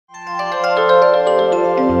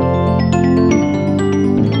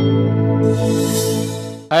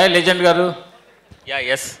Hi, Legend Garu. Yeah,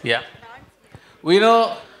 yes, yeah. We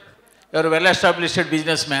know you're a well-established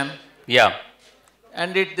businessman. Yeah.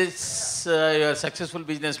 And you're a successful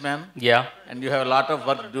businessman. Yeah. And you have a lot of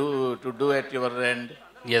work to do at your end.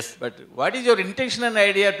 Yes. But what is your intention and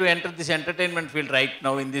idea to enter this entertainment field right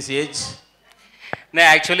now in this age? No,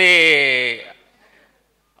 actually,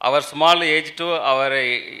 our small age to our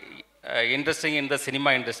interesting in the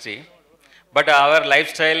cinema industry, but our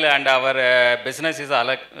lifestyle and our business is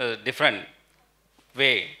different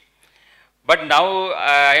way. But now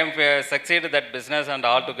I am succeeded that business and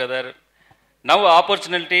all together. Now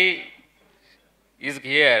opportunity is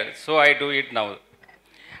here, so I do it now.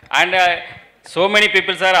 And so many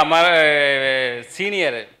people are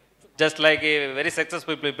senior, just like very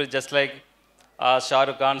successful people, just like Shah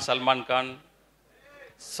Rukh Khan, Salman Khan.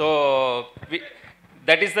 So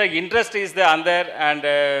that is the interest is the under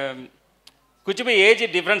and कुछ भी age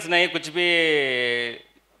difference नहीं कुछ भी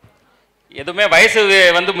எதுமே வயசு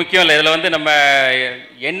வந்து முக்கியம் இல்ல இதல வந்து நம்ம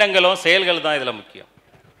எண்ணங்களும் செயல்கள் தான் இதல முக்கியம்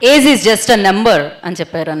age is just a number అని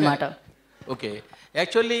చెప్పారు అన్నమాట Okay,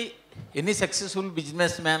 actually any successful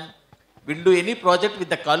businessman will do any project with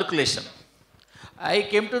the calculation. I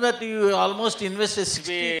came to that you almost invested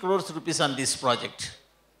 60 crores rupees on this project.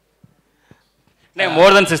 No,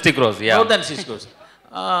 more than 60 crores, yeah. More than 60 crores.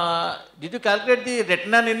 Did you calculate the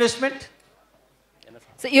return on investment?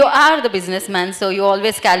 So you are the businessman, so you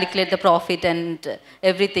always calculate the profit and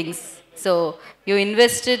everything. So you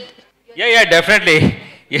invested. Yeah, definitely.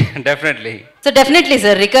 Yeah, definitely. So definitely,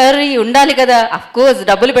 sir. Recovery ఉండాలి కదా. Of course,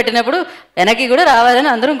 డబ్బులు పెట్టినప్పుడు వెనక్కి కూడా రావాలని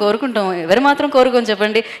అందరం కోరుకుంటాం. ఎవరు మాత్రం కోరుకోని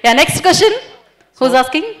చెప్పండి. Yeah, next question. Who's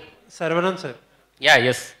asking? Saravanan sir. Yeah,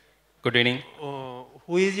 yes. Good evening.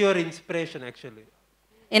 Who is your inspiration actually?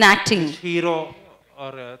 In acting. Which hero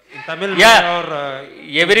or in Tamil Yeah, or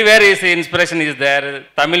everywhere is inspiration is there.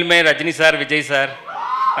 Tamil mein Rajini sir, Vijay sir.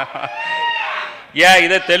 Yeah,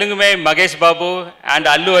 either Telugu mein Magesh Babu and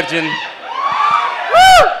Allu Arjun.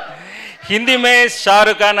 Hindi mein Shah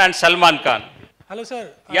Rukh Khan and Salman Khan. Hello sir.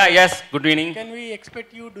 Yeah, yes. Good evening. Can we expect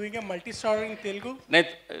you doing a multi-starrer in Telugu?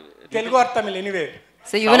 Net- Telugu or Tamil, anywhere.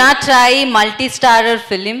 So you wanna try multi-starrer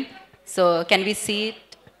film? So can we see it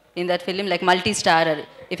in that film like multi-starrer?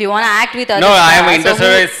 If you wanna act with other No, I am stars,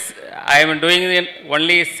 interested. I am doing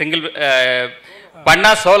only single. பண்ணா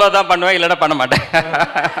solo தான் பண்ணுவேன் இல்லனா பண்ண మాటేన్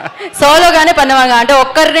సోలోగానే పన్నవాగా అంటే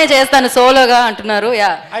ఒక్కర్నే చేస్తాను సోలోగా అంటున్నారు yeah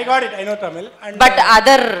I got it, I know Tamil. And but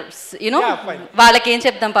others you know వాళ్ళకి ఏం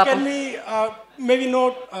చెప్తాం పాపం can we maybe know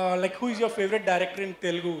like who is your favorite director in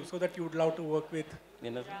Telugu so that you would love to work with?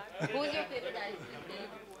 Who is your favorite director?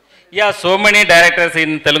 Yeah, so many directors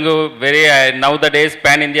in Telugu very nowadays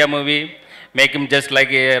pan India movie make him just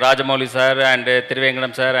like Rajamouli sir and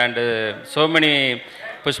Thiruvengadam sir and so many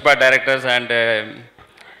Pushpa directors and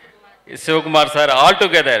Sivakumar sir all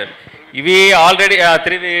together. We already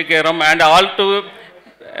Thiruvengadam and all to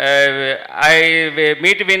I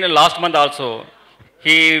meet him in last month also.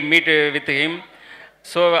 He meet with him.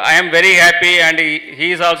 So I am very happy and he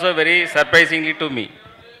is also very surprisingly to me.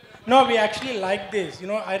 No, we actually like this. You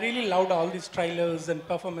know, I really loved all these trailers and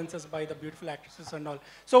performances by the beautiful actresses and all.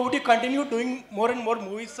 So would you continue doing more and more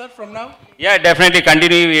movies, sir, from now? Yeah, definitely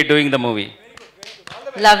continue doing the movie.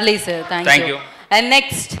 Lovely sir, thank you. And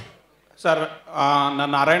next. Sir,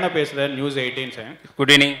 நான் நாராயண பேசுகிறேன் news 18 sir.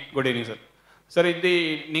 Good evening. Good evening sir. Sir இது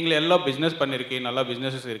நீங்கள் எல்லாம் business பண்ணியிருக்கீங்க நல்லா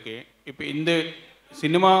businesses இருக்கு இப்போ இந்த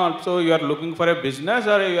cinema also you are looking for a business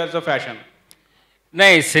are you are a fashion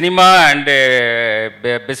नहीं சினிமா அண்டு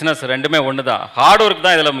பிஸ்னஸ் ரெண்டுமே ஒன்று தான் ஹார்ட் ஒர்க்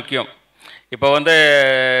தான் இதில் முக்கியம் இப்போ வந்து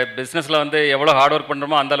பிஸ்னஸில் வந்து எவ்வளோ ஹார்ட் ஒர்க்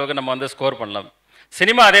பண்ணுறோமோ அந்த அளவுக்கு நம்ம வந்து ஸ்கோர் பண்ணலாம்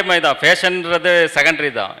சினிமா அதே மாதிரி தான் ஃபேஷன்றது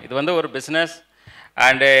செகண்டரி தான் இது வந்து ஒரு பிஸ்னஸ்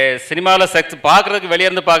அண்டு சினிமாவில் பார்க்குறதுக்கு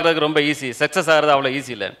வெளியேருந்து பார்க்குறதுக்கு ரொம்ப ஈஸி சக்ஸஸ் ஆகிறது அவ்வளோ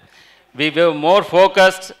ஈஸி இல்லை we more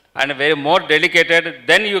focused and very more dedicated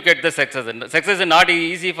then you get the success is not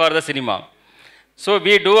easy for the cinema so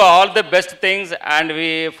we do all the best things and we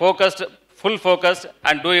focused full focused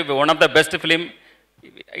and do one of the best film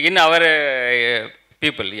in our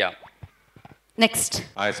people. Yeah. Next.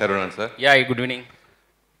 Hi, Saravanan sir. Yeah, good evening.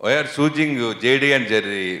 We are choosing JD and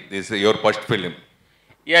Jerry. This is your first film.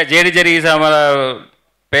 Yeah, JD Jerry is our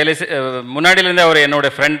pele munadilinde அவர் என்னோட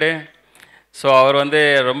friend. So அவர் வந்து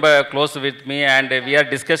ரொம்ப close with me and we are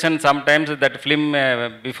discussion sometimes that film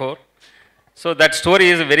before. So that story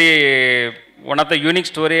is very one of the unique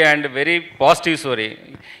story and very positive story.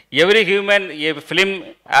 Every human, a film,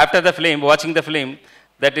 after the film, watching the film,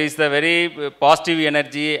 that is the very positive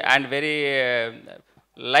energy and very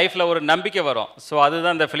life-la ஒரு நம்பிக்கை வரும். So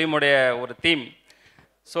அதுதான் அந்த ஃபிலிமுடைய ஒரு theme.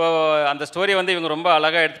 So அந்த ஸ்டோரியை வந்து இவங்க ரொம்ப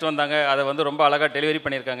அழகாக எடுத்துகிட்டு வந்தாங்க அதை வந்து ரொம்ப அழகாக டெலிவரி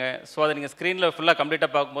பண்ணியிருக்காங்க ஸோ அதை நீங்கள் ஸ்க்ரீனில் ஃபுல்லாக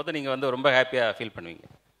கம்ப்ளீட்டாக பார்க்கும்போது நீங்கள் வந்து ரொம்ப ஹாப்பியாக ஃபீல் பண்ணுவீங்க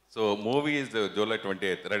So movie is July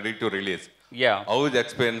 28th, ready to release. Yeah. How is the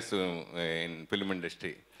experience in film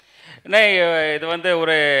industry? இது வந்து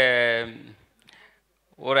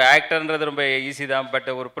ஒரு ஆக்டர்ன்றது ரொம்ப ஈஸி தான், பட்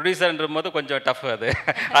ஒரு ப்ரொடியூசர்ன்ற போது கொஞ்சம் டஃப் அது.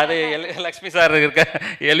 அது லக்ஷ்மி சார் இருக்க,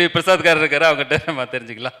 எல்வி பிரசாத் கார் இருக்காரு, அவங்ககிட்ட நம்ம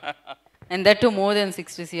தெரிஞ்சுக்கலாம். And that too more than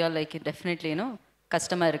 60 CR, like it definitely, you know,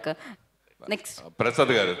 customer irukka. Next.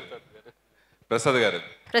 Prasad గారు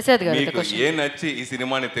మీకు ఏ నచ్చి ఈ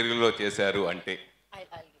సినిమాని తెలుగులో చేశారు అంటే?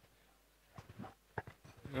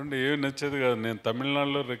 ఏం నచ్చేది కాదు. నేను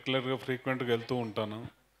తమిళనాడులో రెగ్యులర్గా ఫ్రీక్వెంట్గా వెళ్తూ ఉంటాను.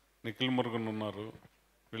 నిఖిల్ మురుగన్ ఉన్నారు,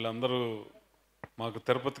 వీళ్ళందరూ మాకు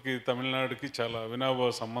తిరుపతికి తమిళనాడుకి చాలా అవినాభావ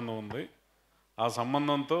సంబంధం ఉంది. ఆ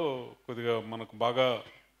సంబంధంతో కొద్దిగా మనకు బాగా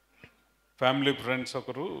ఫ్యామిలీ ఫ్రెండ్స్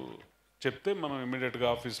ఒకరు చెప్తే మనం ఇమీడియట్గా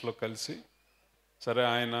ఆఫీస్లో కలిసి, సరే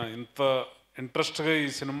ఆయన ఇంత ఇంట్రెస్ట్గా ఈ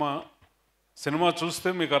సినిమా చూస్తే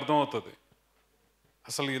మీకు అర్థమవుతుంది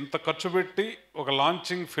అసలు ఇంత ఖర్చు పెట్టి ఒక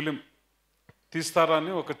లాంచింగ్ ఫిలిం తీస్తారా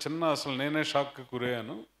అని ఒక చిన్న అసలు నేనే షాక్కి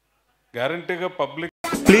గురయ్యాను. గ్యారంటీగా public.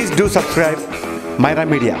 Please do subscribe Myra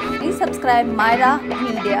Media. Please subscribe Myra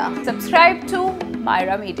Media. Subscribe to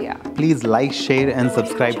Myra Media. Please like, share and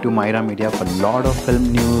subscribe to Myra Media for lot of film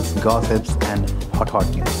news, gossips and hot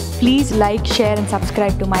news. Please like, share and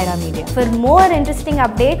subscribe to Myra Media. For more interesting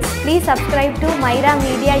updates, please subscribe to Myra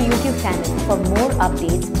Media YouTube channel. For more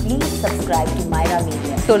updates, please subscribe to Myra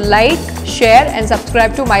Media. So like, share and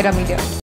subscribe to Myra Media.